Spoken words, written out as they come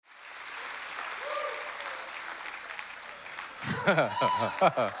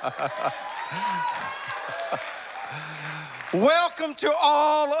Welcome to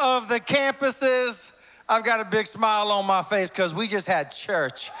all of the campuses. I've got a big smile on my face because we just had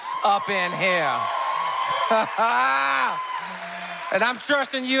church up in here. And I'm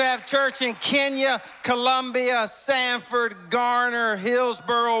trusting you have church in Kenya, Columbia, Sanford, Garner,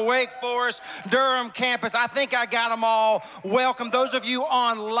 Hillsborough, Wake Forest, Durham campus. I think I got them all. Welcome. Those of you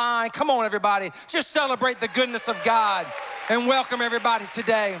online, come on, everybody. Just celebrate the goodness of God and welcome everybody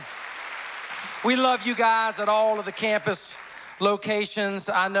today. We love you guys at all of the campus locations.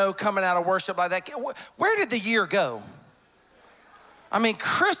 I know coming out of worship like that, where did the year go? I mean,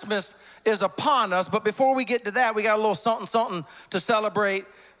 Christmas is upon us, but before we get to that, we got a little something to celebrate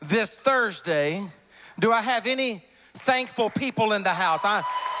this Thursday. Do I have any thankful people in the house?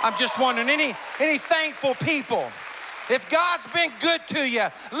 I'm just wondering, any thankful people? If God's been good to you,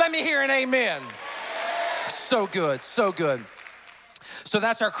 let me hear an amen. So good, so good. So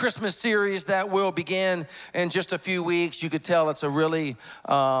that's our Christmas series that will begin in just a few weeks. You could tell it's a really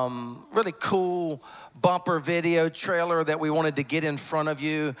cool bumper video trailer that we wanted to get in front of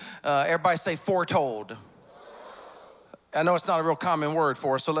you. Everybody say foretold. I know it's not a real common word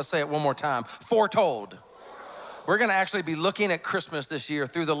for us, so let's say it one more time. Foretold. We're gonna actually be looking at Christmas this year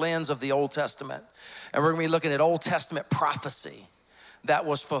through the lens of the Old Testament. And we're gonna be looking at Old Testament prophecy that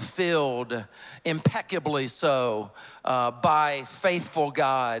was fulfilled impeccably so by faithful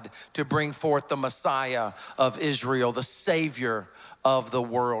God to bring forth the Messiah of Israel, the Savior of the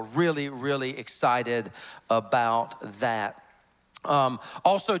world. Really, really excited about that.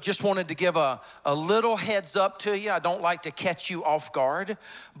 Also, just wanted to give a little heads up to you. I don't like to catch you off guard,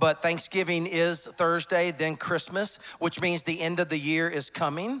 but Thanksgiving is Thursday, then Christmas, which means the end of the year is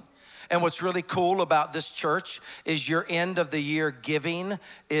coming. And what's really cool about this church is your end of the year giving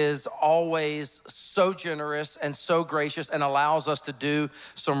is always so generous and so gracious and allows us to do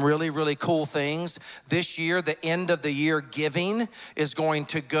some really, really cool things. This year, the end of the year giving is going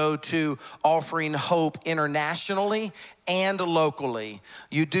to go to Offering Hope internationally and locally.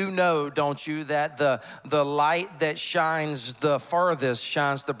 You do know, don't you, that the light that shines the farthest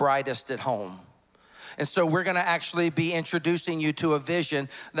shines the brightest at home. And so we're gonna actually be introducing you to a vision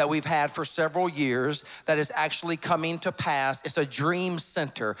that we've had for several years that is actually coming to pass. It's a dream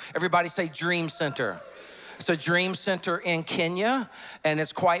center. Everybody say dream center. It's a dream center in Kenya, and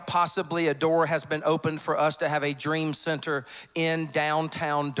it's quite possibly a door has been opened for us to have a dream center in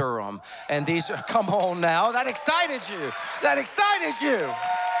downtown Durham. And these are, come on now, that excited you. That excited you.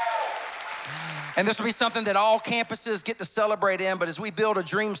 And this will be something that all campuses get to celebrate in, but as we build a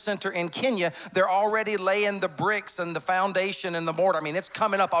dream center in Kenya, they're already laying the bricks and the foundation and the mortar. I mean, it's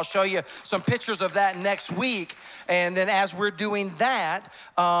coming up. I'll show you some pictures of that next week. And then as we're doing that,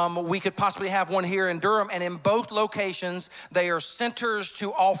 we could possibly have one here in Durham. And in both locations, they are centers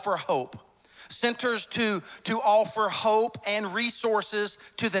to offer hope. Centers to offer hope and resources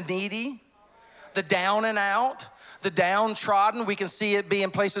to the needy, the down and out, the downtrodden. We can see it be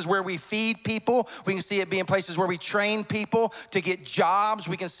in places where we feed people. We can see it be in places where we train people to get jobs.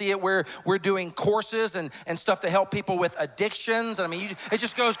 We can see it where we're doing courses and stuff to help people with addictions. I mean, it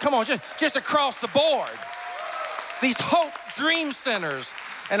just goes, come on, just across the board. These hope dream centers.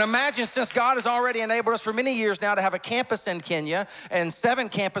 And imagine, since God has already enabled us for many years now to have a campus in Kenya and 7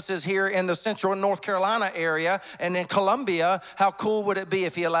 campuses here in the central North Carolina area and in Columbia, how cool would it be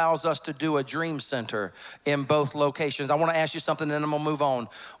if he allows us to do a dream center in both locations? I want to ask you something and then I'm going to move on.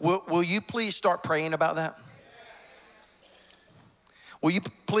 Will you please start praying about that? Will you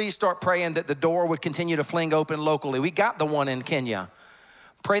please start praying that the door would continue to fling open locally? We got the one in Kenya.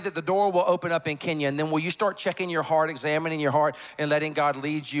 Pray that the door will open up in Kenya, and then will you start checking your heart, examining your heart, and letting God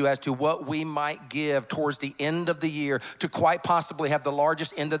lead you as to what we might give towards the end of the year to quite possibly have the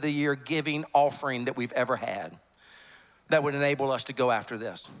largest end of the year giving offering that we've ever had that would enable us to go after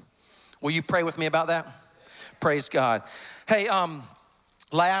this. Will you pray with me about that? Praise God. Hey,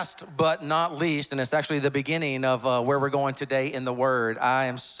 last but not least, and it's actually the beginning of where we're going today in the Word, I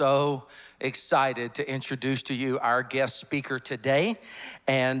am so excited to introduce to you our guest speaker today.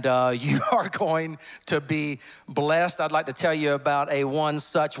 And you are going to be blessed. I'd like to tell you about one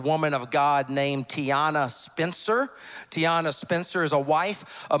such woman of God named Tiana Spencer. Tiana Spencer is a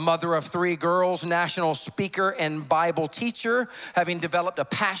wife, a mother of 3 girls, national speaker and Bible teacher. Having developed a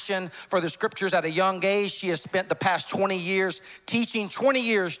passion for the scriptures at a young age, she has spent the past 20 years teaching, 20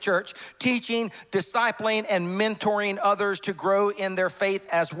 years, church, teaching, discipling, and mentoring others to grow in their faith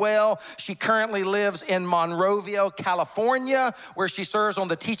as well. She currently lives in Monrovia, California, where she serves on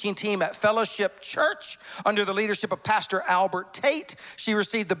the teaching team at Fellowship Church under the leadership of Pastor Albert Tate. She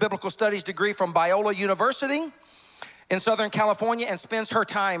received the biblical studies degree from Biola University. in Southern California and spends her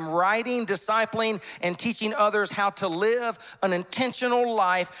time writing, discipling, and teaching others how to live an intentional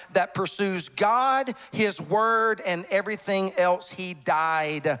life that pursues God, His Word, and everything else He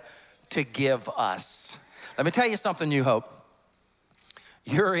died to give us. Let me tell you something, New Hope.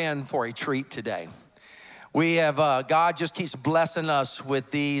 You're in for a treat today. We have, God just keeps blessing us with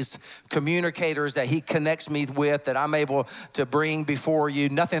these communicators that He connects me with that I'm able to bring before you.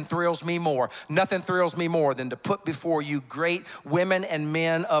 Nothing thrills me more than to put before you great women and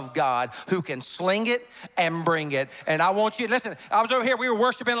men of God who can sling it and bring it. And I want you, listen, I was over here, we were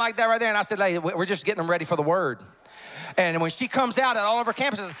worshiping like that right there, and I said, hey, we're just getting them ready for the word. And when she comes out at all of our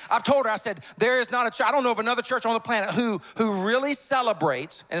campuses, I've told her, I said, there is not a church, I don't know of another church on the planet who really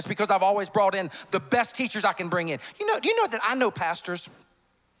celebrates, and it's because I've always brought in the best teachers I can bring in. Do you know that I know pastors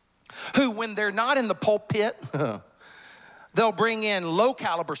who, when they're not in the pulpit, they'll bring in low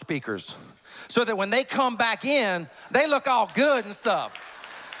caliber speakers so that when they come back in, they look all good and stuff.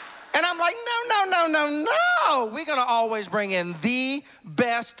 And I'm like, no. We're gonna always bring in the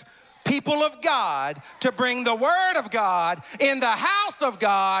best people of God to bring the word of God in the house of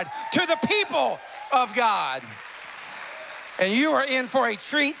God to the people of God. And you are in for a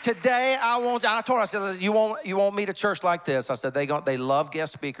treat today. I told her, I said, you won't meet a church like this. I said, they love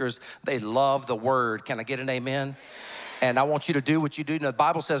guest speakers. They love the word. Can I get an amen? And I want you to do what you do. Now, the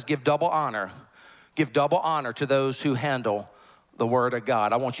Bible says give double honor. Give double honor to those who handle the word of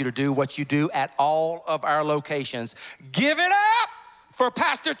God. I want you to do what you do at all of our locations. Give it up for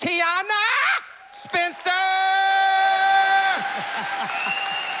Pastor Tiana Spencer.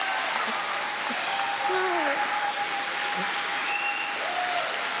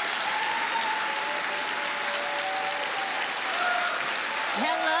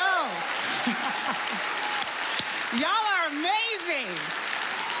 Hello. Y'all are amazing.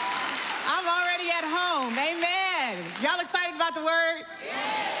 I'm already at home. Amen. Y'all excited about the word?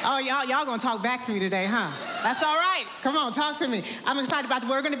 Oh, y'all gonna talk back to me today, huh? That's all right. Come on, talk to me. I'm excited about the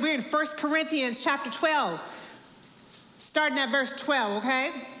word. We're gonna be in 1 Corinthians chapter 12, starting at verse 12,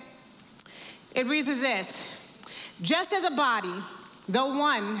 okay? It reads as this: just as a body, though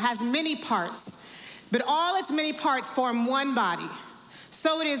one, has many parts, but all its many parts form one body,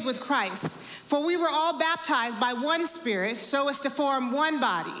 so it is with Christ. For we were all baptized by one Spirit, so as to form one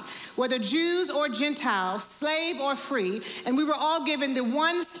body, whether Jews or Gentiles, slave or free, and we were all given the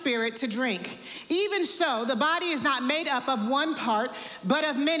one Spirit to drink. Even so, the body is not made up of one part, but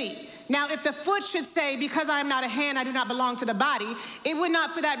of many. Now, if the foot should say, because I am not a hand, I do not belong to the body, it would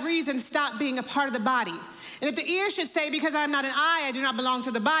not for that reason stop being a part of the body. And if the ear should say, because I am not an eye, I do not belong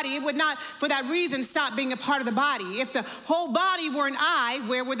to the body, it would not for that reason stop being a part of the body. If the whole body were an eye,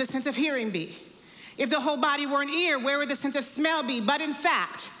 where would the sense of hearing be? If the whole body were an ear, where would the sense of smell be? But in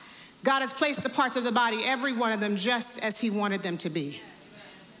fact, God has placed the parts of the body, every one of them, just as He wanted them to be.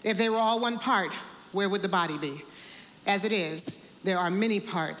 If they were all one part, where would the body be? As it is, there are many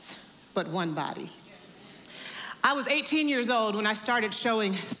parts, but one body. I was 18 years old when I started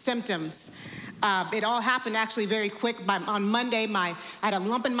showing symptoms. It all happened actually very quick. On Monday, I had a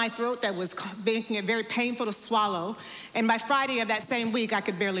lump in my throat that was making it very painful to swallow. And by Friday of that same week, I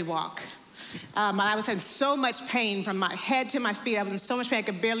could barely walk. I was in so much pain from my head to my feet. I was in so much pain I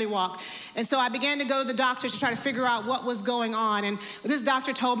could barely walk. And so I began to go to the doctor to try to figure out what was going on. And this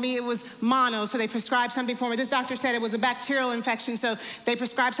doctor told me it was mono, so they prescribed something for me. This doctor said it was a bacterial infection, so they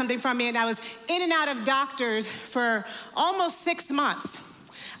prescribed something for me. And I was in and out of doctors for almost 6 months.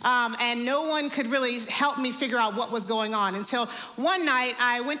 And no one could really help me figure out what was going on until one night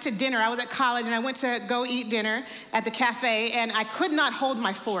I went to dinner. I was at college and I went to go eat dinner at the cafe, and I could not hold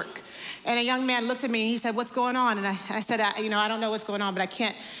my fork. And a young man looked at me and he said, "What's going on?" And I said, I don't know what's going on, but I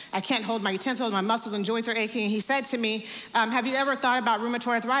can't hold my utensils. My muscles and joints are aching. And he said to me, "Have you ever thought about rheumatoid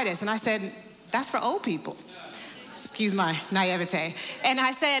arthritis?" And I said, "That's for old people." Excuse my naivete.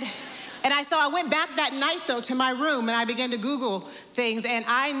 So I went back that night, though, to my room, and I began to Google things. And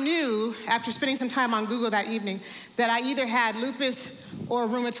I knew, after spending some time on Google that evening, that I either had lupus or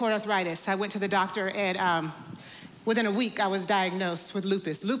rheumatoid arthritis. I went to the doctor, and within a week, I was diagnosed with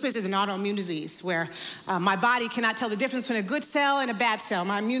lupus. Lupus is an autoimmune disease where my body cannot tell the difference between a good cell and a bad cell.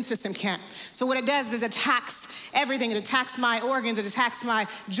 My immune system can't. So what it does is it attacks everything. It attacks my organs. It attacks my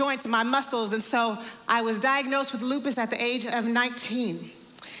joints and my muscles. And so I was diagnosed with lupus at the age of 19.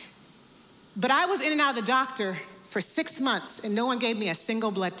 But I was in and out of the doctor for 6 months, and no one gave me a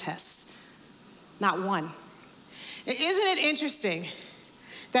single blood test. Not one. Isn't it interesting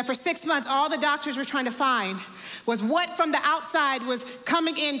that for 6 months, all the doctors were trying to find was what from the outside was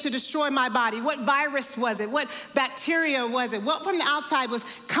coming in to destroy my body? What virus was it? What bacteria was it? What from the outside was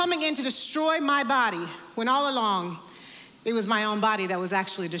coming in to destroy my body? When all along, It was my own body that was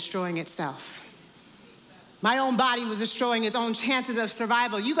actually destroying itself. My own body was destroying its own chances of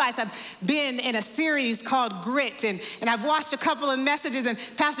survival. You guys have been in a series called Grit, and I've watched a couple of messages, and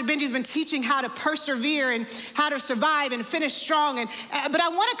Pastor Benji's been teaching how to persevere and how to survive and finish strong. But I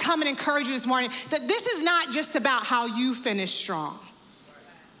want to come and encourage you this morning that this is not just about how you finish strong.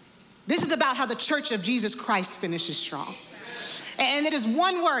 This is about how the church of Jesus Christ finishes strong. And it is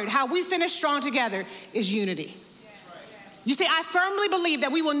one word, how we finish strong together is unity. You see, I firmly believe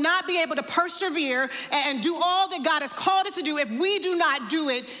that we will not be able to persevere and do all that God has called us to do if we do not do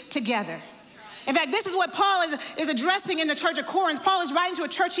it together. In fact, this is what Paul is addressing in the church of Corinth. Paul is writing to a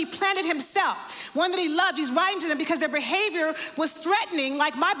church he planted himself, one that he loved. He's writing to them because their behavior was threatening,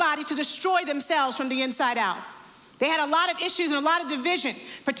 like my body, to destroy themselves from the inside out. They had a lot of issues and a lot of division.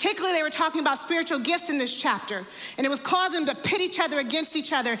 Particularly, they were talking about spiritual gifts in this chapter. And it was causing them to pit each other against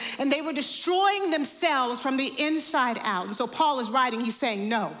each other. And they were destroying themselves from the inside out. And so Paul is writing, he's saying,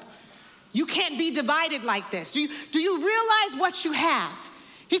 no, you can't be divided like this. Do you realize what you have?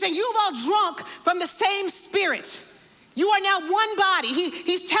 He's saying, you've all drunk from the same spirit. You are now one body.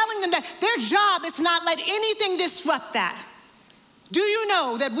 He's telling them that their job is to not let anything disrupt that. Do you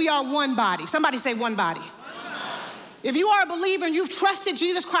know that we are one body? Somebody say one body. If you are a believer and you've trusted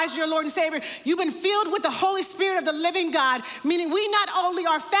Jesus Christ, your Lord and Savior, you've been filled with the Holy Spirit of the living God, meaning we not only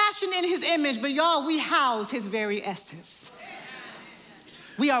are fashioned in his image, but y'all, we house his very essence.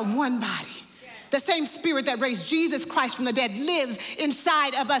 We are one body. The same spirit that raised Jesus Christ from the dead lives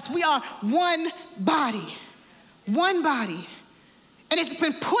inside of us. We are one body, one body. And it's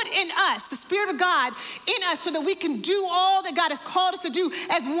been put in us, the Spirit of God in us, so that we can do all that God has called us to do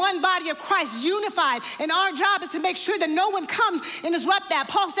as one body of Christ, unified. And our job is to make sure that no one comes and disrupt that.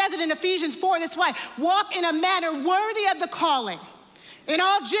 Paul says it in Ephesians 4 this way: walk in a manner worthy of the calling, in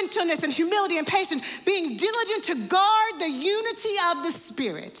all gentleness and humility and patience, being diligent to guard the unity of the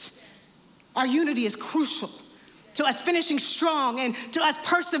Spirit. Our unity is crucial to us finishing strong and to us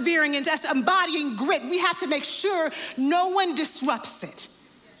persevering and to us embodying grit. We have to make sure no one disrupts it.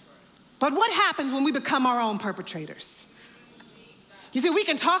 But what happens when we become our own perpetrators? You see, we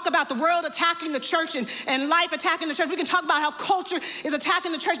can talk about the world attacking the church and life attacking the church. We can talk about how culture is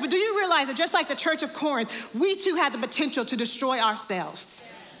attacking the church. But do you realize that just like the church of Corinth, we too have the potential to destroy ourselves?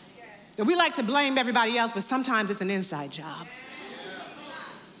 And we like to blame everybody else, but sometimes it's an inside job.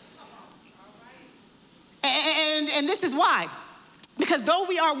 And this is why. Because though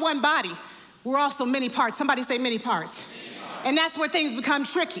we are one body, we're also many parts. Somebody say many parts. And that's where things become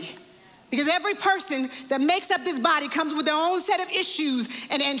tricky. Because every person that makes up this body comes with their own set of issues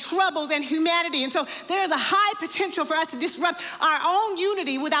and troubles and humanity. And so there's a high potential for us to disrupt our own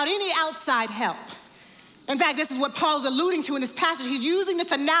unity without any outside help. In fact, this is what Paul's alluding to in this passage. He's using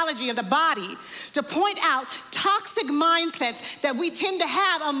this analogy of the body to point out toxic mindsets that we tend to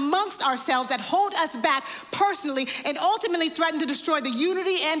have amongst ourselves that hold us back personally and ultimately threaten to destroy the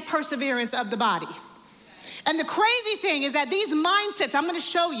unity and perseverance of the body. And the crazy thing is that these mindsets, I'm going to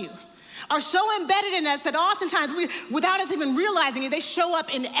show you, are so embedded in us that oftentimes without us even realizing it, they show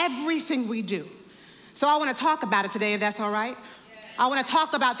up in everything we do. So I want to talk about it today, if that's all right. I want to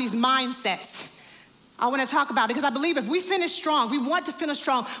talk about these mindsets. I want to talk about, because I believe if we finish strong, if we want to finish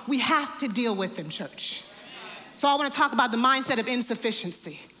strong, we have to deal with them, church. So I want to talk about the mindset of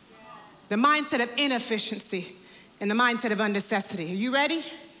insufficiency, the mindset of inefficiency, and the mindset of unnecessity. Are you ready?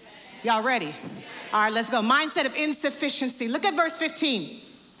 Y'all ready? All right, let's go. Mindset of insufficiency. Look at verse 15.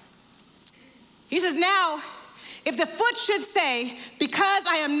 He says, now, if the foot should say, because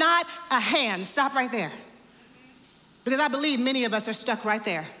I am not a hand, stop right there. Because I believe many of us are stuck right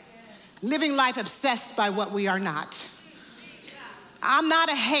there. Living life obsessed by what we are not. I'm not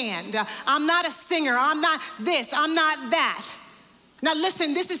a hand. I'm not a singer. I'm not this. I'm not that. Now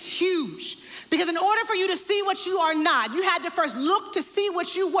listen, this is huge. Because in order for you to see what you are not, you had to first look to see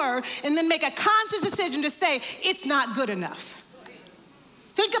what you were and then make a conscious decision to say, it's not good enough.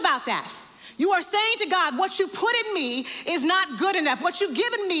 Think about that. You are saying to God, what you put in me is not good enough. What you've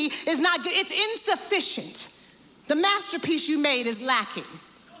given me is not good. It's insufficient. The masterpiece you made is lacking.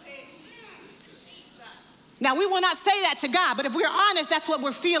 Now, we will not say that to God, but if we're honest, that's what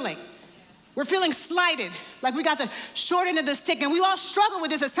we're feeling. We're feeling slighted, like we got the short end of the stick, and we all struggle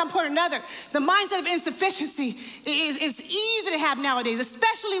with this at some point or another. The mindset of insufficiency is easy to have nowadays,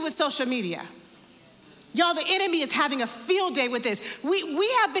 especially with social media. Y'all, the enemy is having a field day with this. We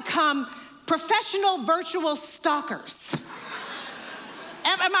have become professional virtual stalkers.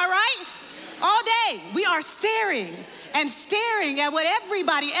 Am I right? All day, we are staring and staring at what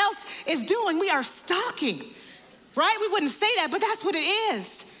everybody else is doing. We are stalking, right? We wouldn't say that, but that's what it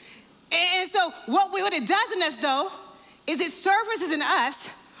is. And so what it does in us, though, is it surfaces in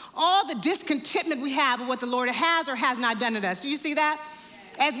us all the discontentment we have with what the Lord has or has not done in us. Do you see that?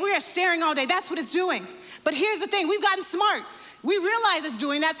 As we are staring all day, that's what it's doing. But here's the thing, we've gotten smart. We realize it's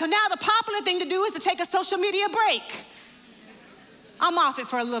doing that, so now the popular thing to do is to take a social media break. I'm off it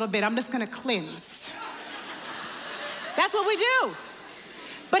for a little bit, I'm just gonna cleanse. That's what we do.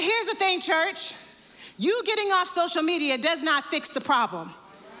 But here's the thing, church. You getting off social media does not fix the problem.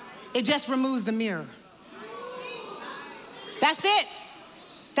 It just removes the mirror. That's it.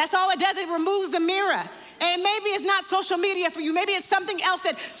 That's all it does, it removes the mirror. And maybe it's not social media for you. Maybe it's something else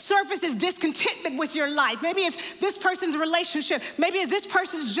that surfaces discontentment with your life. Maybe it's this person's relationship. Maybe it's this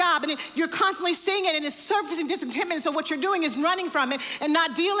person's job, and you're constantly seeing it, and it's surfacing discontentment. So what you're doing is running from it and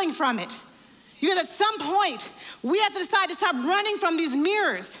not dealing from it. Because at some point, we have to decide to stop running from these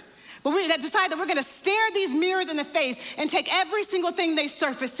mirrors. But we decide that we're gonna stare these mirrors in the face and take every single thing they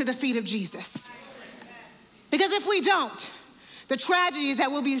surface to the feet of Jesus. Because if we don't, the tragedy is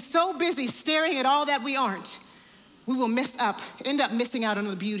that we'll be so busy staring at all that we aren't, we will end up missing out on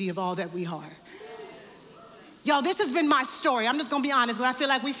the beauty of all that we are. Y'all, this has been my story. I'm just gonna be honest, because I feel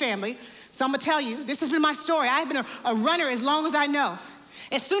like we family. So I'm gonna tell you, this has been my story. I've been a runner as long as I know.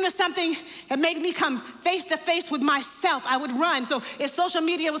 As soon as something had made me come face to face with myself, I would run. So if social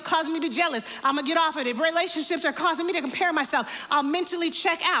media was causing me to be jealous, I'm gonna get off of it. If relationships are causing me to compare myself, I'll mentally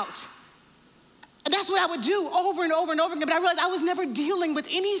check out. And that's what I would do over and over and over again, but I realized I was never dealing with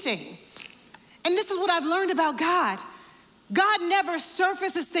anything. And this is what I've learned about God. God never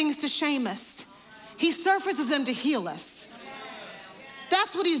surfaces things to shame us. He surfaces them to heal us.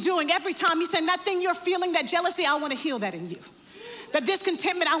 That's what he's doing every time. He's saying, that thing you're feeling, that jealousy, I wanna heal that in you. That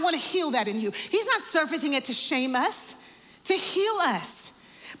discontentment, I wanna heal that in you. He's not surfacing it to shame us, to heal us.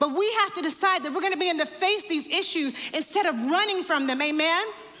 But we have to decide that we're gonna begin to face these issues instead of running from them, amen?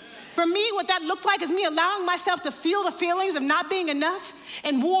 For me, what that looked like is me allowing myself to feel the feelings of not being enough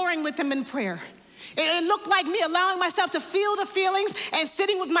and warring with them in prayer. It looked like me allowing myself to feel the feelings and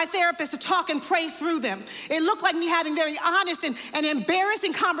sitting with my therapist to talk and pray through them. It looked like me having very honest and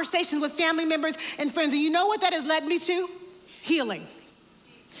embarrassing conversations with family members and friends. And you know what that has led me to? Healing.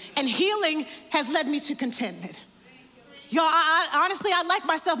 And healing has led me to contentment. Y'all, honestly, I like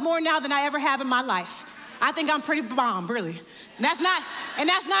myself more now than I ever have in my life. I think I'm pretty bomb, really. And that's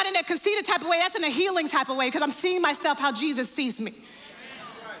not in a conceited type of way, that's in a healing type of way, because I'm seeing myself how Jesus sees me.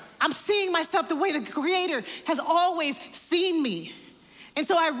 I'm seeing myself the way the Creator has always seen me. And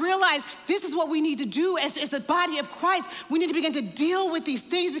so I realized this is what we need to do as the body of Christ. We need to begin to deal with these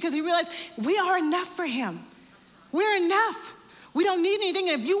things because we realize we are enough for him. We're enough. We don't need anything.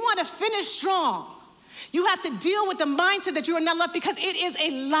 And if you want to finish strong, you have to deal with the mindset that you are not loved because it is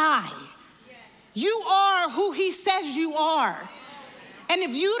a lie. You are who he says you are. And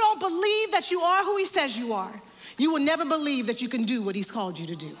if you don't believe that you are who he says you are, you will never believe that you can do what he's called you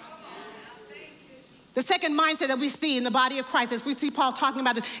to do. The second mindset that we see in the body of Christ, as we see Paul talking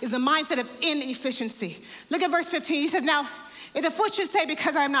about this, is the mindset of inefficiency. Look at verse 15. He says, now, if the foot should say,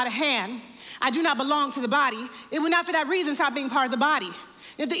 because I am not a hand, I do not belong to the body, it would not for that reason stop being part of the body.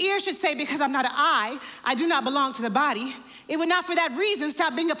 If the ear should say, because I'm not an eye, I do not belong to the body, it would not for that reason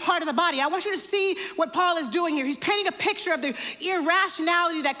stop being a part of the body. I want you to see what Paul is doing here. He's painting a picture of the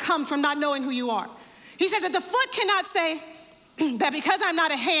irrationality that comes from not knowing who you are. He says that the foot cannot say that because I'm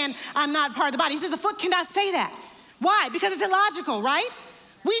not a hand, I'm not part of the body. He says the foot cannot say that. Why? Because it's illogical, right?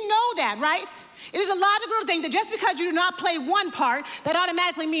 We know that, right? It is illogical to think that just because you do not play one part, that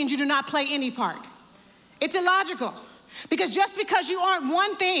automatically means you do not play any part. It's illogical. Because just because you aren't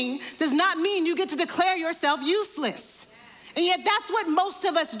one thing does not mean you get to declare yourself useless. And yet that's what most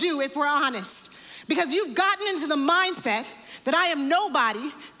of us do if we're honest. Because you've gotten into the mindset that I am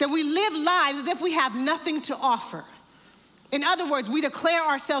nobody, that we live lives as if we have nothing to offer. In other words, we declare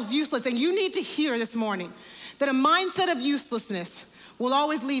ourselves useless. And you need to hear this morning that a mindset of uselessness will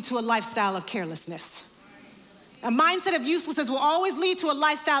always lead to a lifestyle of carelessness. A mindset of uselessness will always lead to a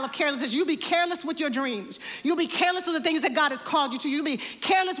lifestyle of carelessness. You'll be careless with your dreams. You'll be careless with the things that God has called you to. You'll be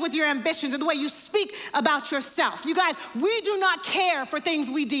careless with your ambitions and the way you speak about yourself. You guys, we do not care for things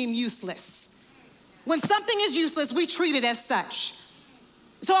we deem useless. When something is useless, we treat it as such.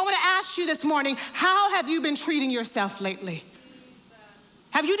 So I want to ask you this morning, how have you been treating yourself lately?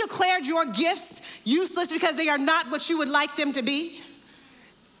 Have you declared your gifts useless because they are not what you would like them to be?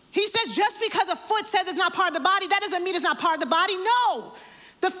 He says just because a foot says it's not part of the body, that doesn't mean it's not part of the body. No,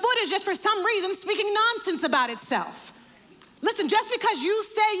 the foot is just for some reason speaking nonsense about itself. Listen, just because you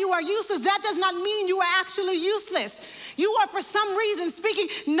say you are useless, that does not mean you are actually useless. You are for some reason speaking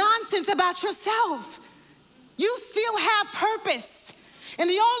nonsense about yourself. You still have purpose. And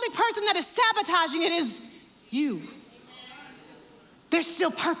the only person that is sabotaging it is you. there's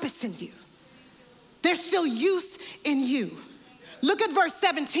still purpose in you. There's still use in you. Look at verse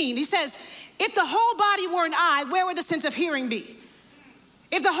 17. He says, if the whole body were an eye, where would the sense of hearing be?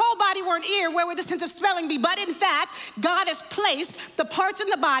 If the whole body were an ear, where would the sense of smelling be? But in fact, God has placed the parts in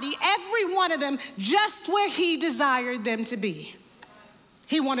the body, every one of them, just where he desired them to be.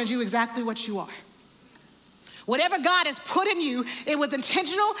 He wanted you exactly what you are. Whatever God has put in you, it was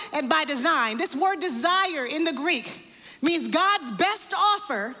intentional and by design. This word desire in the Greek means God's best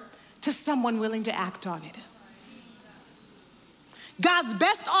offer to someone willing to act on it. God's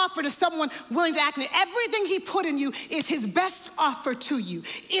best offer to someone willing to act on it. Everything he put in you is his best offer to you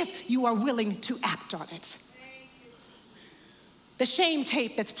if you are willing to act on it. The shame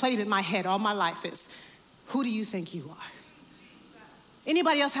tape that's played in my head all my life is, who do you think you are?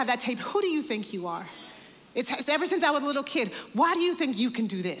 Anybody else have that tape? Who do you think you are? It's ever since I was a little kid. Why do you think you can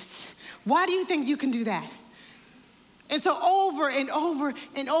do this? Why do you think you can do that? And so over and over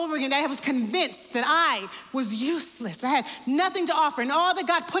and over again, I was convinced that I was useless. I had nothing to offer, and all that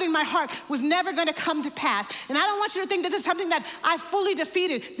God put in my heart was never going to come to pass. And I don't want you to think this is something that I fully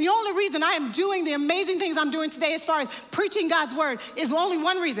defeated. The only reason I am doing the amazing things I'm doing today as far as preaching God's word is only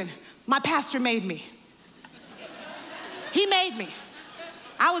one reason. My pastor made me. He made me.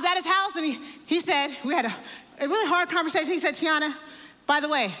 I was at his house, and he said, we had a really hard conversation. He said, Tiana, by the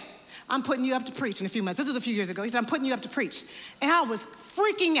way, I'm putting you up to preach in a few months. This was a few years ago. He said, I'm putting you up to preach. And I was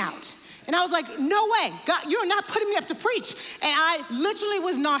freaking out. And I was like, no way, God, you're not putting me up to preach. And I literally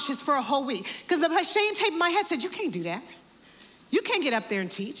was nauseous for a whole week because the shame tape in my head said, you can't do that. You can't get up there and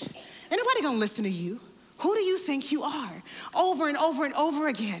teach. Ain't nobody gonna listen to you. Who do you think you are? Over and over and over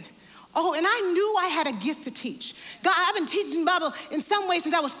again. Oh, and I knew I had a gift to teach. God, I've been teaching the Bible in some ways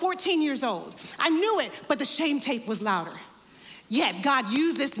since I was 14 years old. I knew it, but the shame tape was louder. Yet God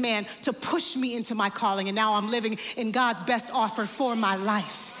used this man to push me into my calling, and now I'm living in God's best offer for my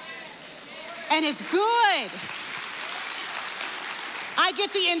life. And it's good. I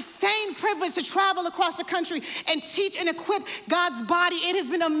get the insane privilege to travel across the country and teach and equip God's body. It has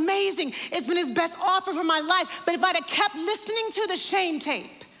been amazing. It's been his best offer for my life. But if I'd have kept listening to the shame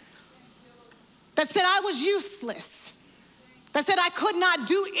tape that said I was useless, that said I could not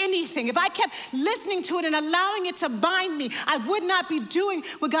do anything, if I kept listening to it and allowing it to bind me, I would not be doing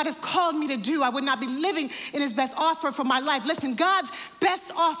what God has called me to do. I would not be living in his best offer for my life. Listen, God's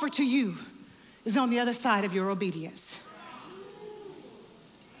best offer to you is on the other side of your obedience.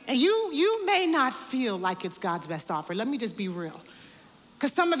 And you may not feel like it's God's best offer. Let me just be real.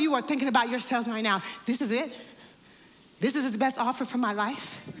 Because some of you are thinking about yourselves right now. This is it? This is his best offer for my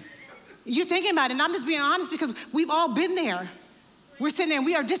life? You're thinking about it, and I'm just being honest because we've all been there. We're sitting there and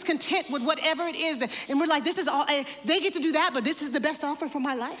we are discontent with whatever it is, and we're like, this is all, they get to do that, but this is the best offer for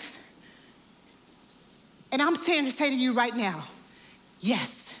my life. And I'm saying to say to you right now,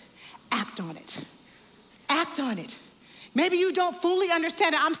 yes, act on it. Act on it. Maybe you don't fully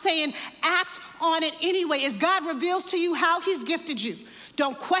understand it. I'm saying act on it anyway. As God reveals to you how he's gifted you,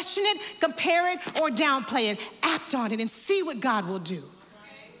 don't question it, compare it, or downplay it. Act on it and see what God will do.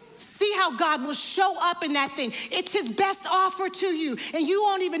 See how God will show up in that thing. It's his best offer to you, and you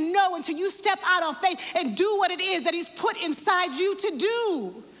won't even know until you step out on faith and do what it is that he's put inside you to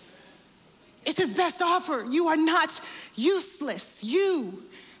do. It's his best offer. You are not useless. You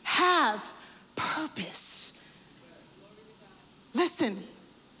have purpose. Listen,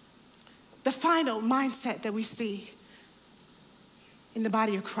 the final mindset that we see in the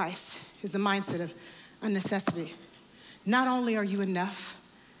body of Christ is the mindset of a necessity. Not only are you enough,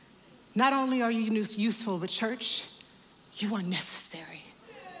 not only are you useful, but church, you are necessary.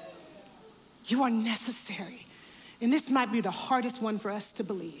 You are necessary. And this might be the hardest one for us to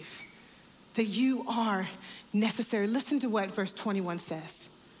believe, that you are necessary. Listen to what verse 21 says.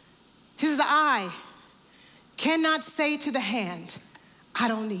 He says, the eye cannot say to the hand, I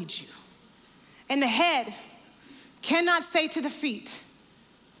don't need you. And the head cannot say to the feet,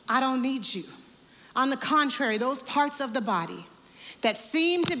 I don't need you. On the contrary, those parts of the body that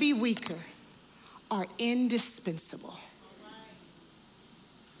seem to be weaker are indispensable.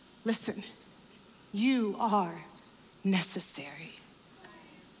 Listen, you are necessary.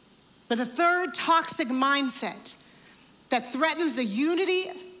 But the third toxic mindset that threatens the unity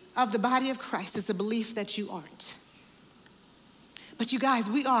of the body of Christ is the belief that you aren't. But you guys,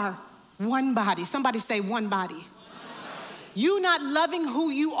 we are one body. Somebody say one body. You not loving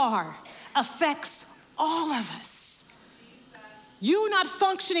who you are affects all of us. You not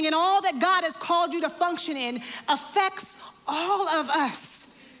functioning in all that God has called you to function in affects all of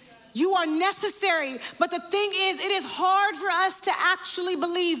us. You are necessary, but the thing is, it is hard for us to actually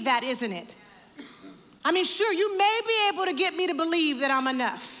believe that, isn't it? I mean, sure, you may be able to get me to believe that I'm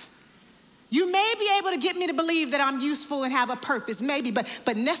enough. You may be able to get me to believe that I'm useful and have a purpose, maybe,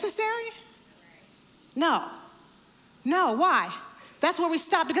 but necessary? No. No, why? That's where we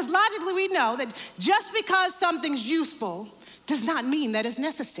stop, because logically we know that just because something's useful does not mean that it's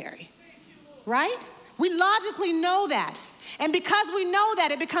necessary, right? We logically know that. And because we know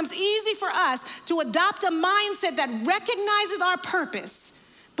that, it becomes easy for us to adopt a mindset that recognizes our purpose,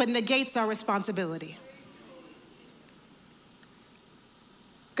 but negates our responsibility.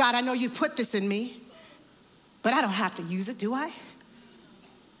 God, I know you put this in me, but I don't have to use it, do I?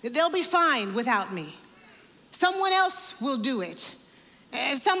 They'll be fine without me. Someone else will do it.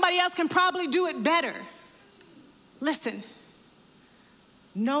 And somebody else can probably do it better. Listen,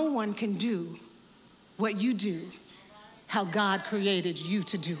 no one can do what you do how God created you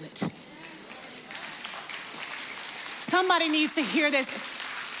to do it. Somebody needs to hear this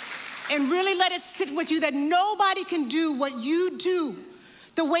and really let it sit with you that nobody can do what you do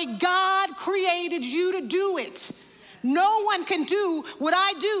the way God created you to do it. No one can do what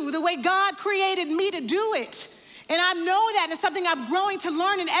I do the way God created me to do it. And I know that, and it's something I'm growing to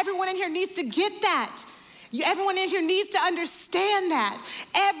learn, and everyone in here needs to get that. Everyone in here needs to understand that.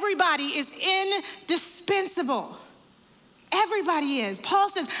 Everybody is indispensable. Everybody is. Paul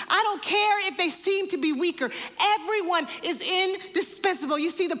says, I don't care if they seem to be weaker. Everyone is indispensable. You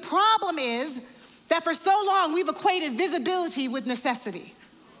see, the problem is that for so long we've equated visibility with necessity.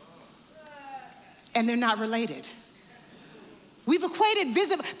 And they're not related. We've equated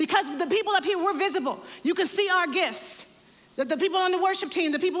visible, because the people up here, we're visible. You can see our gifts. The people on the worship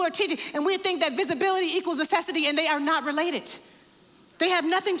team, the people who are teaching, and we think that visibility equals necessity, and they are not related. They have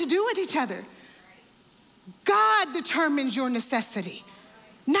nothing to do with each other. God determines your necessity,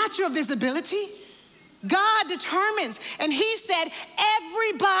 not your visibility. God determines, and he said,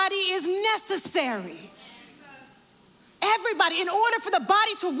 everybody is necessary. Everybody, in order for the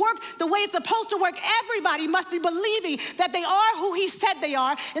body to work the way it's supposed to work, everybody must be believing that they are who he said they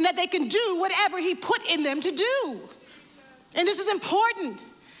are and that they can do whatever he put in them to do. And this is important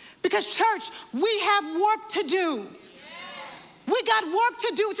because, church, we have work to do. We got work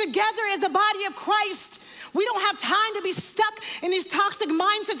to do together as the body of Christ. We don't have time to be stuck in these toxic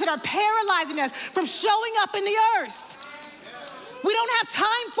mindsets that are paralyzing us from showing up in the earth. We don't have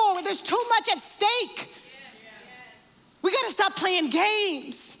time for it. There's too much at stake. We got to stop playing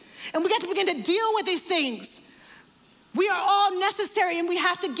games, and we got to begin to deal with these things. We are all necessary, and we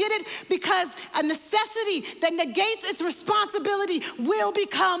have to get it, because a necessity that negates its responsibility will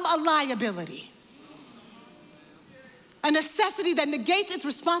become a liability. A necessity that negates its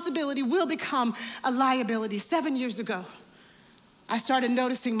responsibility will become a liability. 7 years ago, I started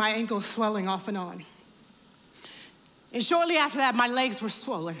noticing my ankles swelling off and on. And shortly after that, my legs were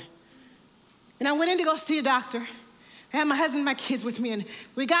swollen. And I went in to go see a doctor. I had my husband and my kids with me, and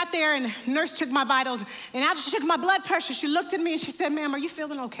we got there, and the nurse took my vitals, and after she took my blood pressure, she looked at me and she said, ma'am, are you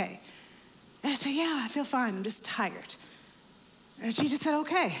feeling okay? And I said, yeah, I feel fine, I'm just tired. And she just said,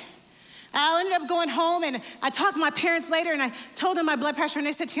 okay. I ended up going home, and I talked to my parents later, and I told them my blood pressure, and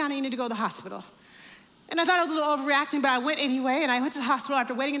they said, Tiana, you need to go to the hospital. And I thought I was a little overreacting, but I went anyway, and I went to the hospital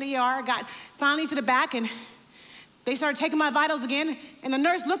after waiting in the ER, got finally to the back, and they started taking my vitals again, and the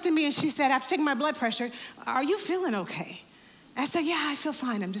nurse looked at me and she said, after taking my blood pressure, are you feeling okay? I said, yeah, I feel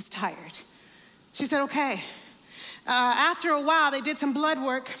fine, I'm just tired. She said, okay. After a while, they did some blood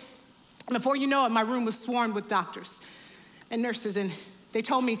work, and before you know it, my room was swarmed with doctors and nurses, and they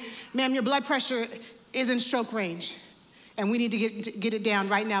told me, ma'am, your blood pressure is in stroke range, and we need to get it down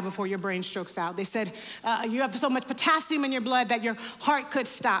right now before your brain strokes out. They said, you have so much potassium in your blood that your heart could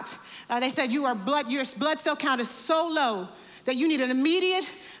stop. They said your blood cell count is so low that you need an immediate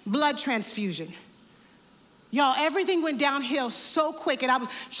blood transfusion. Y'all, everything went downhill so quick, and I was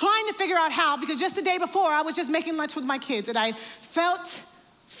trying to figure out how, because just the day before, I was just making lunch with my kids, and I felt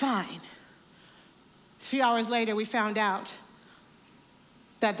fine. A few hours later, we found out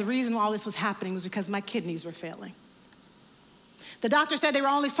that the reason all this was happening was because my kidneys were failing. The doctor said they were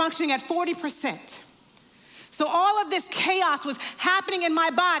only functioning at 40%. So all of this chaos was happening in my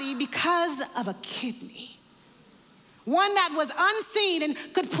body because of a kidney. One that was unseen and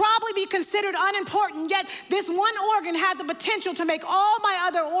could probably be considered unimportant, yet this one organ had the potential to make all my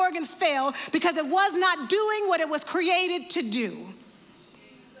other organs fail because it was not doing what it was created to do.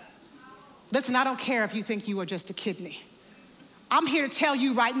 Listen, I don't care if you think you are just a kidney. I'm here to tell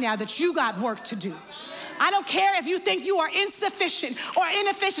you right now that you got work to do. I don't care if you think you are insufficient or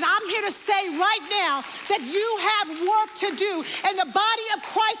inefficient. I'm here to say right now that you have work to do, and the body of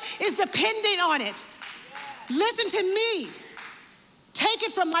Christ is dependent on it. Listen to me. take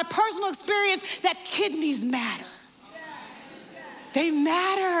it from my personal experience that kidneys matter. They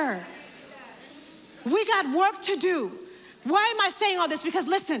matter. We got work to do. Why am I saying all this? Because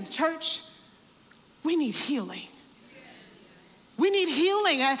listen, church, we need healing. We need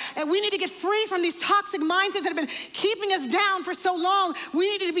healing, and we need to get free from these toxic mindsets that have been keeping us down for so long. We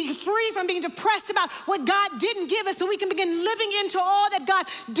need to be free from being depressed about what God didn't give us so we can begin living into all that God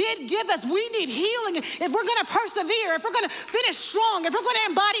did give us. We need healing. If we're gonna persevere, if we're gonna finish strong, if we're gonna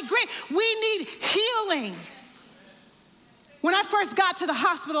embody grit, we need healing. When I first got to the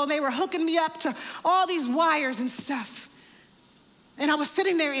hospital, they were hooking me up to all these wires and stuff. And I was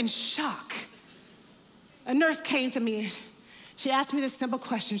sitting there in shock. A nurse came to me. She asked me this simple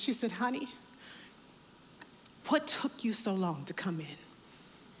question. She said, honey, what took you so long to come in?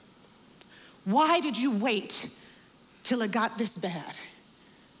 Why did you wait till it got this bad?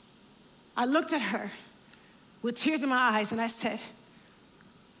 I looked at her with tears in my eyes and I said,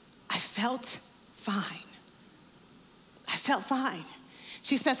 I felt fine. I felt fine.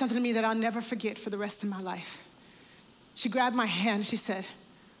 She said something to me that I'll never forget for the rest of my life. She grabbed my hand and she said,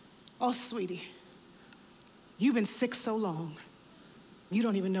 oh, sweetie, you've been sick so long, you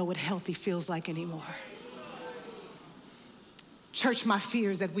don't even know what healthy feels like anymore. Church, my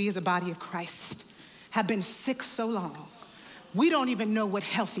fear is that we as a body of Christ have been sick so long, we don't even know what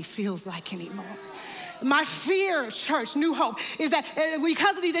healthy feels like anymore. My fear, church, New Hope, is that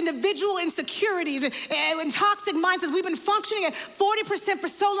because of these individual insecurities and toxic mindsets, we've been functioning at 40% for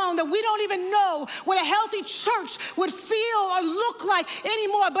so long that we don't even know what a healthy church would feel or look like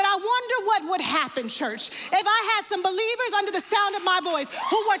anymore. But I wonder what would happen, church, if I had some believers under the sound of my voice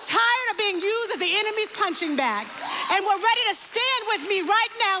who were tired of being used as the enemy's punching bag and were ready to stand with me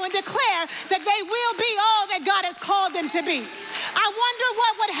right now and declare that they will be all that God has called them to be. I wonder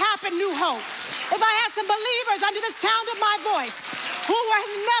what would happen, New Hope, if I had some believers under the sound of my voice who were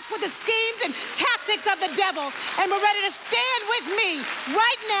enough with the schemes and tactics of the devil and were ready to stand with me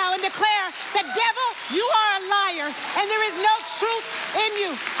right now and declare that, devil, you are a liar and there is no truth in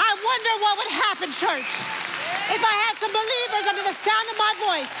you. I wonder what would happen, church, if I had some believers under the sound of my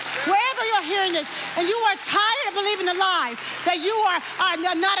voice, wherever you're hearing this, and you are tired of believing the lies, that you are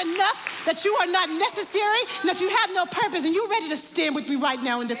not enough, that you are not necessary, and that you have no purpose, and you're ready to stand with me right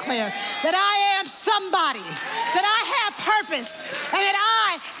now and declare that I am somebody, that I have purpose, and that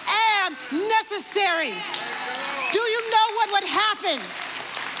I am necessary. Do you know what would happen?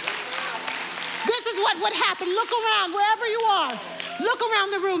 This is what would happen. Look around wherever you are. Look around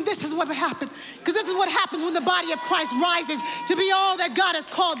the room. This is what would happen. Because this is what happens when the body of Christ rises to be all that God has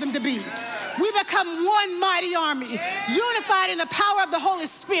called them to be. We become one mighty army, unified in the power of the Holy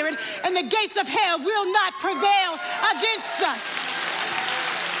Spirit, and the gates of hell will not prevail against us.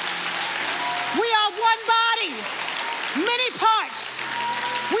 We are one body, many parts.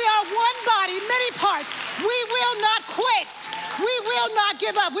 We are one body, many parts. We will not quit. We will not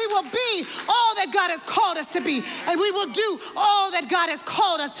give up. We will be all that God has called us to be. And we will do all that God has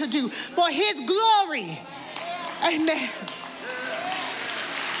called us to do for his glory. Amen.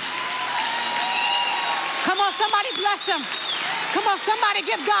 Come on, somebody bless him. Come on, somebody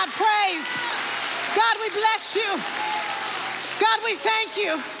give God praise. God, we bless you. God, we thank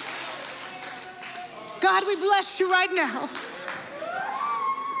you. God, we bless you right now.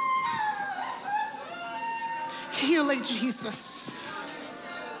 Healing Jesus.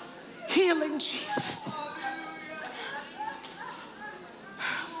 Healing Jesus.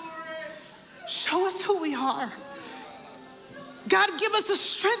 Show us who we are. God, give us the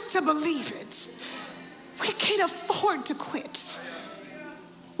strength to believe it. We can't afford to quit.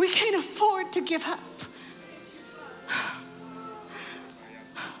 We can't afford to give up.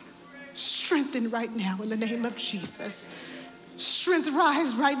 Strengthen right now in the name of Jesus. Strength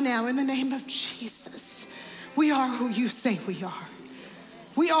rise right now in the name of Jesus. We are who you say we are.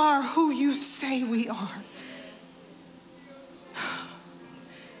 We are who you say we are.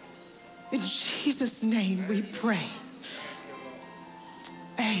 In Jesus' name we pray.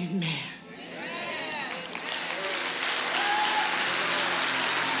 Amen.